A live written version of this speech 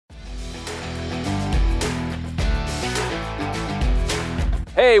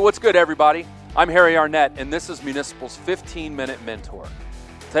Hey, what's good, everybody? I'm Harry Arnett, and this is Municipal's 15-Minute Mentor.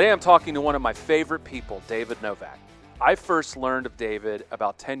 Today I'm talking to one of my favorite people, David Novak. I first learned of David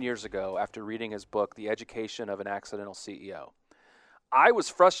about 10 years ago after reading his book, The Education of an Accidental CEO. I was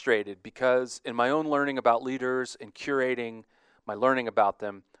frustrated because in my own learning about leaders and curating my learning about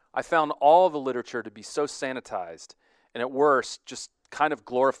them, I found all the literature to be so sanitized and at worst, just kind of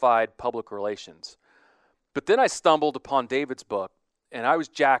glorified public relations. But then I stumbled upon David's book, and I was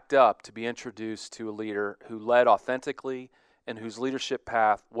jacked up to be introduced to a leader who led authentically and whose leadership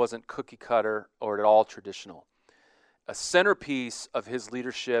path wasn't cookie cutter or at all traditional. A centerpiece of his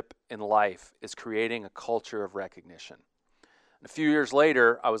leadership in life is creating a culture of recognition. And a few years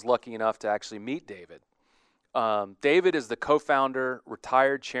later, I was lucky enough to actually meet David. David is the co-founder,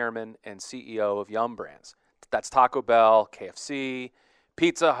 retired chairman, and CEO of Yum! Brands. That's Taco Bell, KFC,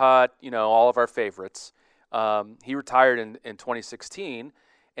 Pizza Hut, all of our favorites. He retired in 2016,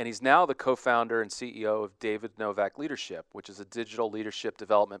 and he's now the co-founder and CEO of David Novak Leadership, which is a digital leadership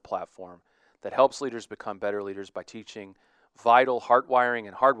development platform that helps leaders become better leaders by teaching vital heart-wiring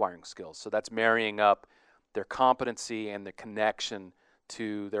and hardwiring skills. So that's marrying up their competency and the connection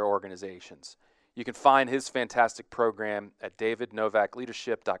to their organizations. You can find his fantastic program at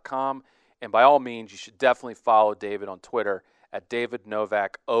davidnovakleadership.com, and by all means, you should definitely follow David on Twitter at David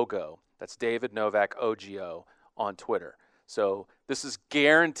Novak Ogo. That's David Novak OGO on Twitter. So this is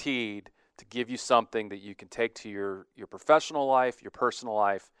guaranteed to give you something that you can take to your professional life, your personal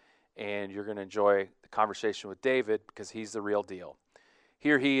life, and you're going to enjoy the conversation with David because he's the real deal.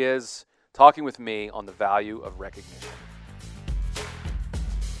 Here he is talking with me on the value of recognition.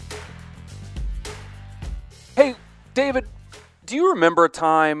 Hey, David, do you remember a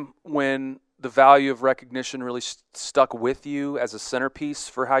time when the value of recognition really stuck with you as a centerpiece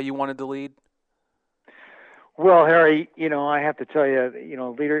for how you wanted to lead? Well, Harry, I have to tell you,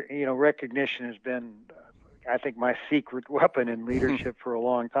 recognition has been, I think, my secret weapon in leadership for a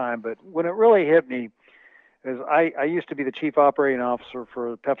long time. But when it really hit me is I used to be the chief operating officer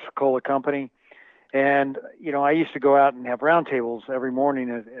for the Pepsi-Cola company. And, I used to go out and have roundtables every morning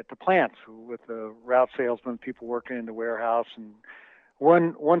at the plants with the route salesmen, people working in the warehouse. And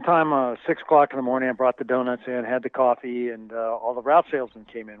one time, 6 o'clock in the morning, I brought the donuts in, had the coffee, and all the route salesmen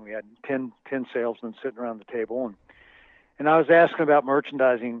came in. We had 10 salesmen sitting around the table, and I was asking about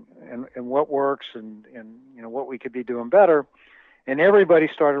merchandising and what works and what we could be doing better. And everybody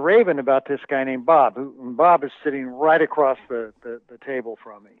started raving about this guy named Bob, and Bob is sitting right across the table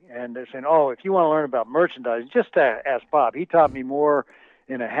from me. And they're saying, "Oh, if you want to learn about merchandising, just ask Bob. He taught me more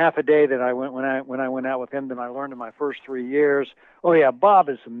in a half a day that I went when I went out with him than I learned in my first 3 years. Oh yeah, Bob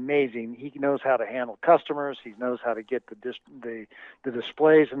is amazing. He knows how to handle customers. He knows how to get the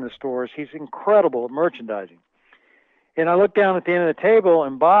displays in the stores. He's incredible at merchandising." And I look down at the end of the table,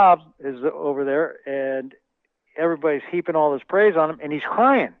 and Bob is over there, and everybody's heaping all this praise on him, and he's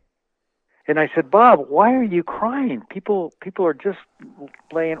crying. And I said, "Bob, why are you crying? People are just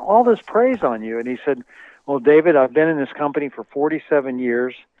laying all this praise on you." And he said, "Well, David, I've been in this company for 47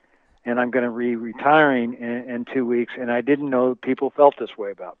 years, and I'm going to be retiring in 2 weeks, and I didn't know people felt this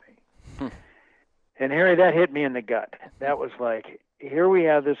way about me." And Harry, that hit me in the gut. That was like, here we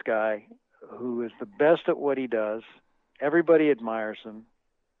have this guy who is the best at what he does. Everybody admires him.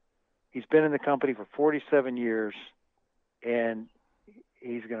 He's been in the company for 47 years, and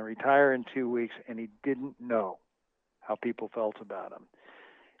he's going to retire in 2 weeks, and he didn't know how people felt about him.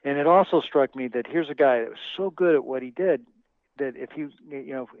 And it also struck me that here's a guy that was so good at what he did that if he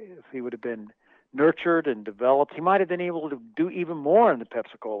would have been nurtured and developed, he might have been able to do even more in the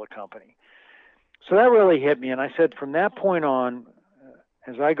Pepsi-Cola company. So that really hit me, and I said from that point on,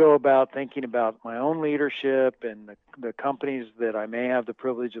 as I go about thinking about my own leadership and the companies that I may have the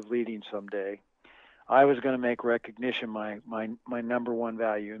privilege of leading someday, I was going to make recognition my number one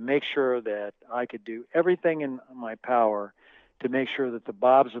value and make sure that I could do everything in my power to make sure that the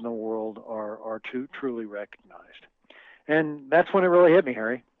Bobs in the world are truly recognized. And that's when it really hit me,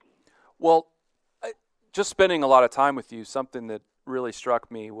 Harry. Well, just spending a lot of time with you, something that really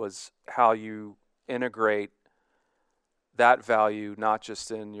struck me was how you integrate that value, not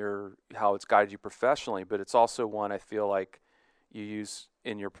just in how it's guided you professionally, but it's also one I feel like you use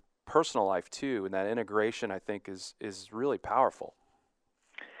in your personal life too. And that integration, I think, is really powerful.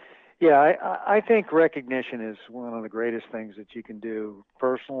 Yeah, I think recognition is one of the greatest things that you can do,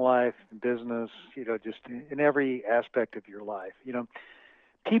 personal life, business, just in every aspect of your life.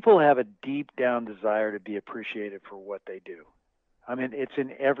 People have a deep down desire to be appreciated for what they do. I mean, it's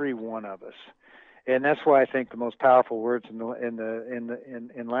in every one of us. And that's why I think the most powerful words in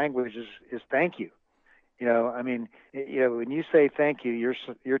language is thank you. I mean, when you say thank you,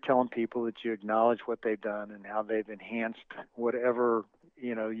 you're telling people that you acknowledge what they've done and how they've enhanced whatever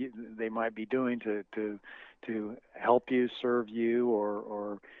they might be doing to help you, serve you,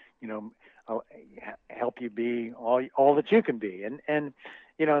 or you know, help you be all that you can be. And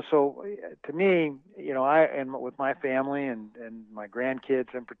so to me, I and with my family and my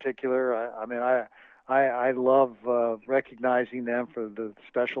grandkids in particular, I love recognizing them for the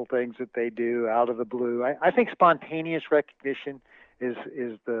special things that they do out of the blue. I think spontaneous recognition is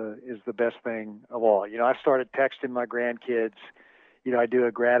the best thing of all. I started texting my grandkids. I do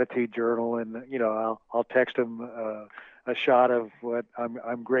a gratitude journal, and I'll text them a shot of what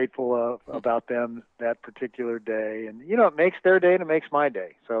I'm grateful of about them that particular day, and it makes their day and it makes my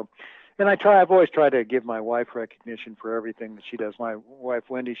day. So. And I've always tried to give my wife recognition for everything that she does. My wife,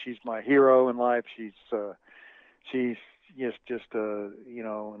 Wendy, she's my hero in life. She's just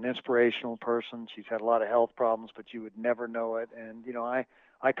an inspirational person. She's had a lot of health problems, but you would never know it. And,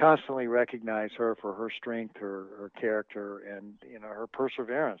 I constantly recognize her for her strength, her character, and, her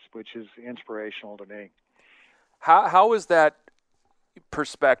perseverance, which is inspirational to me. How is that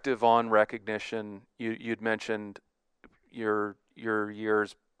perspective on recognition? You'd mentioned your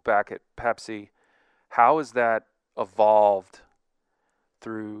years back at Pepsi. How has that evolved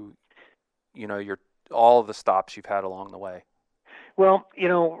through, all of the stops you've had along the way? Well,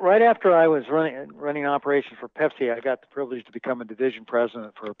 right after I was running operations for Pepsi, I got the privilege to become a division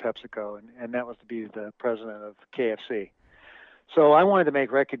president for PepsiCo, and that was to be the president of KFC. So I wanted to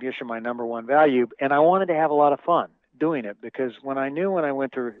make recognition my number one value, and I wanted to have a lot of fun doing it, because when I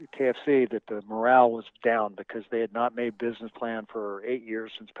went to KFC that the morale was down because they had not made business plan for 8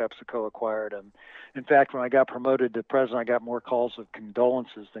 years since PepsiCo acquired them. In fact, when I got promoted to president, I got more calls of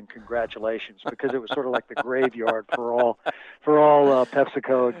condolences than congratulations, because it was sort of like the graveyard for all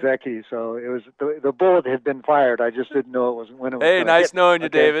PepsiCo executives. So it was the bullet had been fired. I just didn't know it was when it was. Hey, nice knowing you,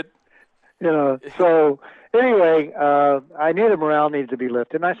 David. So anyway, I knew the morale needed to be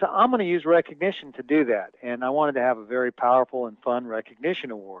lifted, and I said, I'm going to use recognition to do that. And I wanted to have a very powerful and fun recognition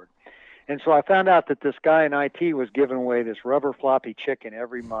award. And so I found out that this guy in IT was giving away this rubber floppy chicken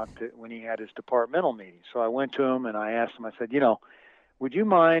every month when he had his departmental meeting. So I went to him and I asked him, I said, would you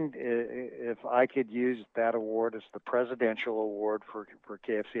mind if I could use that award as the presidential award for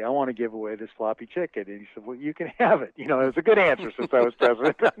KFC? I want to give away this floppy chicken. And he said, well, you can have it. It was a good answer since I was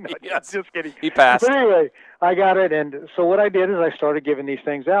president. No, yes. Just kidding. He passed. But anyway, I got it. And so what I did is I started giving these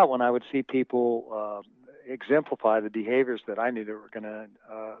things out when I would see people exemplify the behaviors that I knew that were going to,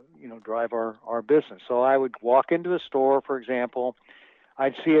 drive our business. So I would walk into a store, for example.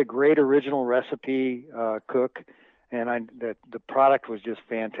 I'd see a great original recipe cook, and the product was just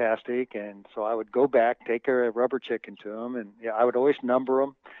fantastic. And so I would go back, take a rubber chicken to them, and I would always number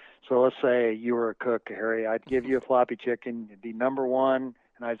them. So let's say you were a cook, Harry. I'd give you a floppy chicken. It'd be number one,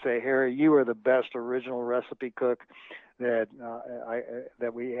 and I'd say, Harry, you are the best original recipe cook that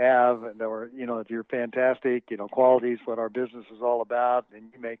we have. That were, you're fantastic. Quality is what our business is all about, and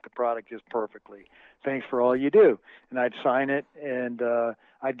you make the product just perfectly. Thanks for all you do. And I'd sign it, and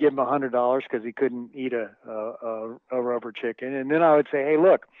I'd give him $100 because he couldn't eat a rubber chicken. And then I would say, hey,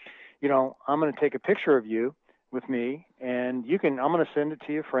 look, I'm going to take a picture of you with me, and I'm going to send it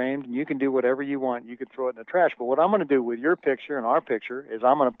to you framed, and you can do whatever you want. You can throw it in the trash. But what I'm going to do with your picture and our picture is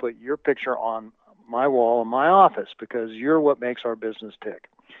I'm going to put your picture on my wall in my office, because you're what makes our business tick.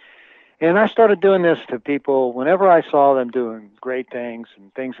 And I started doing this to people whenever I saw them doing great things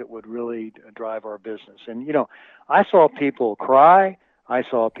and things that would really drive our business. And, I saw people cry. I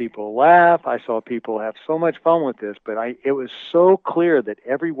saw people laugh. I saw people have so much fun with this, but it was so clear that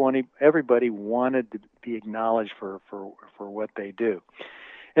everybody wanted to be acknowledged for what they do.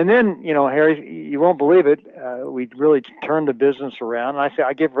 And then, Harry, you won't believe it, we really turned the business around. And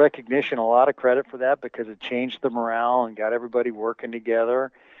I give recognition a lot of credit for that, because it changed the morale and got everybody working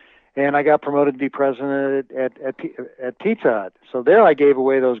together. And I got promoted to be president at Pizza Hut. So there I gave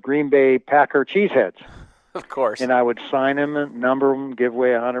away those Green Bay Packer cheeseheads. Of course. And I would sign them, and number them, give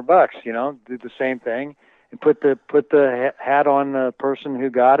away $100. Do the same thing, and put the hat on the person who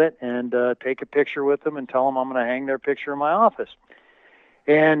got it, and take a picture with them, and tell them I'm going to hang their picture in my office.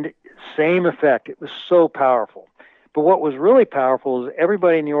 And same effect. It was so powerful. But what was really powerful is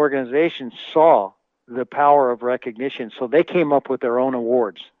everybody in the organization saw the power of recognition, so they came up with their own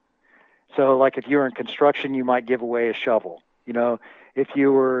awards. So like if you were in construction, you might give away a shovel. If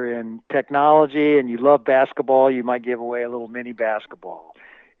you were in technology and you love basketball, you might give away a little mini basketball.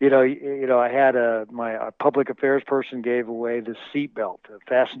 I had my public affairs person gave away the seatbelt, the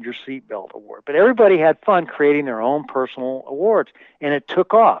passenger seatbelt award. But everybody had fun creating their own personal awards, and it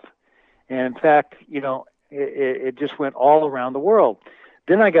took off. And in fact, it just went all around the world.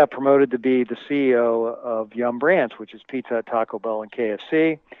 Then I got promoted to be the CEO of Yum Brands, which is Pizza Hut, Taco Bell, and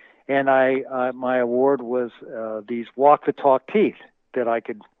KFC. And my award was these walk the talk teeth that I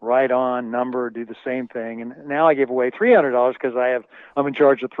could write on, number, do the same thing. And now I give away $300 because I'm in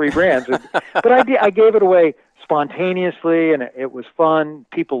charge of 3 brands. But I gave it away spontaneously, and it was fun.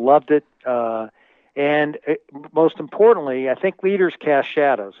 People loved it. Most importantly, I think leaders cast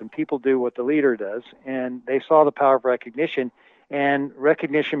shadows, and people do what the leader does. And they saw the power of recognition, and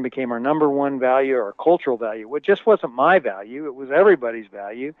recognition became our number one value, our cultural value. It just wasn't my value. It was everybody's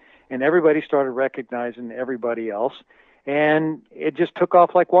value, and everybody started recognizing everybody else. And it just took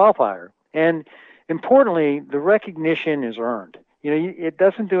off like wildfire. And importantly, the recognition is earned. It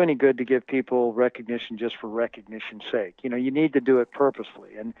doesn't do any good to give people recognition just for recognition's sake. You need to do it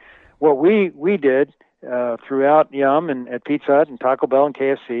purposefully. And what we did throughout Yum and at Pizza Hut and Taco Bell and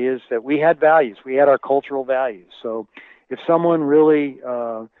KFC is that we had values. We had our cultural values. So if someone really,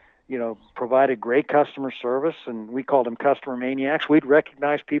 provided great customer service, and we called them customer maniacs, we'd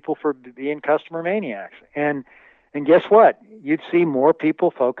recognize people for being customer maniacs. And guess what? You'd see more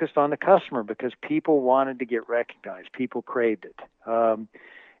people focused on the customer because people wanted to get recognized. People craved it.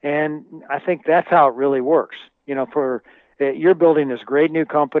 And I think that's how it really works. You're building this great new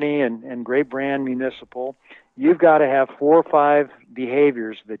company and great brand, Municipal. You've got to have 4 or 5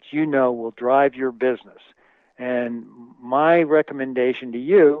 behaviors that will drive your business. And my recommendation to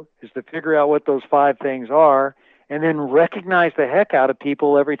you is to figure out what those 5 things are and then recognize the heck out of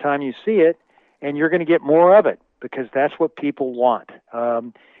people every time you see it, and you're going to get more of it, because that's what people want.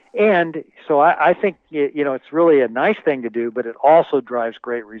 And so I think, it's really a nice thing to do, but it also drives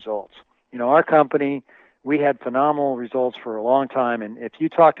great results. Our company, we had phenomenal results for a long time. And if you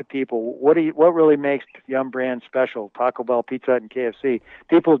talk to people, what really makes Yum Brands special, Taco Bell, Pizza Hut, and KFC,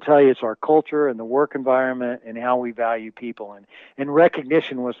 people will tell you it's our culture and the work environment and how we value people. And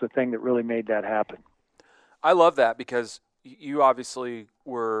recognition was the thing that really made that happen. I love that, because you obviously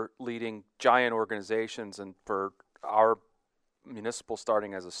were leading giant organizations, and for our Municipal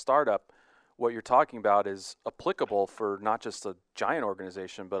starting as a startup, what you're talking about is applicable for not just a giant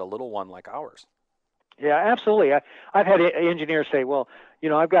organization, but a little one like ours. Yeah, absolutely. I've had engineers say, well,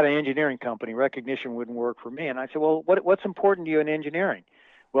 I've got an engineering company. Recognition wouldn't work for me. And I said, well, what's important to you in engineering?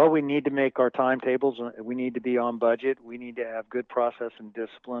 Well, we need to make our timetables. We need to be on budget. We need to have good process and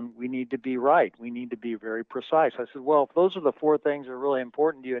discipline. We need to be right. We need to be very precise. I said, well, if those are the 4 things that are really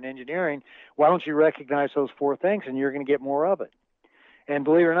important to you in engineering, why don't you recognize those 4 things, and you're going to get more of it? And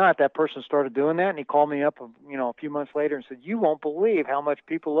believe it or not, that person started doing that, and he called me up, a few months later and said, you won't believe how much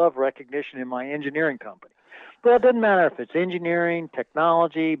people love recognition in my engineering company. Well, it doesn't matter if it's engineering,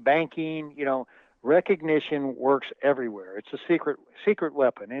 technology, banking, recognition works everywhere. It's a secret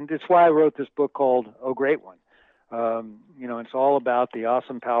weapon. And it's why I wrote this book called Oh, Great One. It's all about the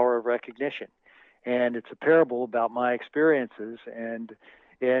awesome power of recognition. And it's a parable about my experiences.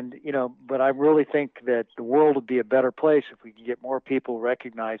 But I really think that the world would be a better place if we could get more people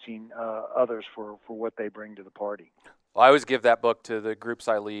recognizing others for what they bring to the party. Well, I always give that book to the groups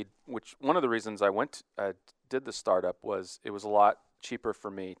I lead, which one of the reasons I did the startup was it was a lot cheaper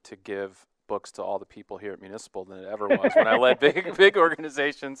for me to give books to all the people here at Municipal than it ever was when I led big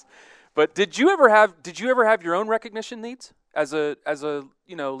organizations. But did you ever have your own recognition needs as a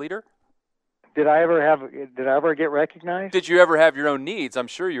leader? Did I ever get recognized? Did you ever have your own needs? I'm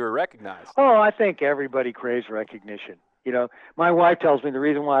sure you were recognized. Oh, I think everybody craves recognition. My wife tells me the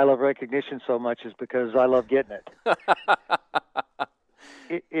reason why I love recognition so much is because I love getting it.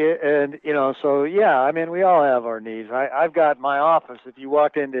 So yeah, I mean, we all have our needs. I've got my office. If you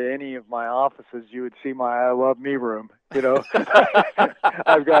walked into any of my offices, you would see my I Love Me room.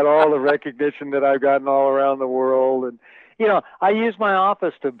 I've got all the recognition that I've gotten all around the world, and I use my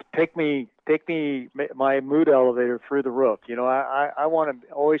office to take me my mood elevator through the roof. I want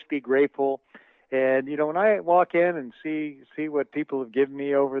to always be grateful. And, when I walk in and see what people have given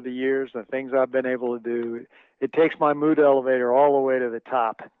me over the years, the things I've been able to do, it takes my mood elevator all the way to the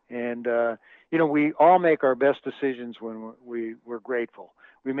top. And, we all make our best decisions when we're grateful.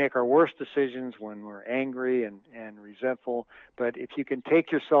 We make our worst decisions when we're angry and resentful. But if you can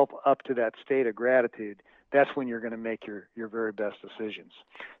take yourself up to that state of gratitude, that's when you're going to make your very best decisions.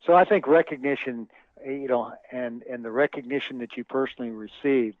 So I think recognition, and the recognition that you personally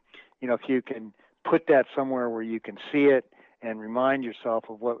receive, if you can put that somewhere where you can see it and remind yourself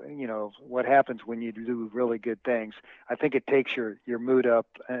of what happens when you do really good things, I think it takes your mood up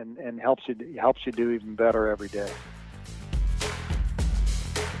and helps you do even better every day.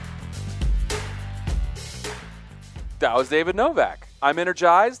 That was David Novak. I'm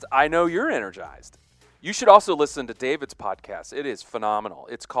energized. I know you're energized. You should also listen to David's podcast. It is phenomenal.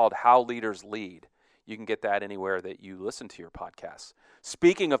 It's called How Leaders Lead. You can get that anywhere that you listen to your podcasts.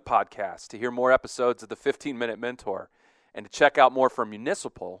 Speaking of podcasts, to hear more episodes of the 15-Minute Mentor and to check out more from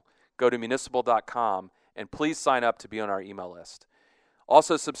Municipal, go to municipal.com and please sign up to be on our email list.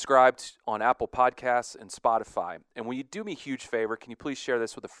 Also subscribe on Apple Podcasts and Spotify. And will you do me a huge favor? Can you please share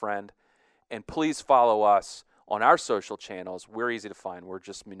this with a friend? And please follow us on our social channels. We're easy to find. We're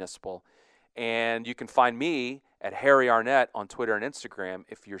just Municipal. And you can find me at Harry Arnett on Twitter and Instagram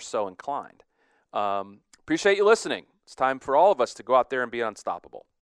if you're so inclined. Appreciate you listening. It's time for all of us to go out there and be unstoppable.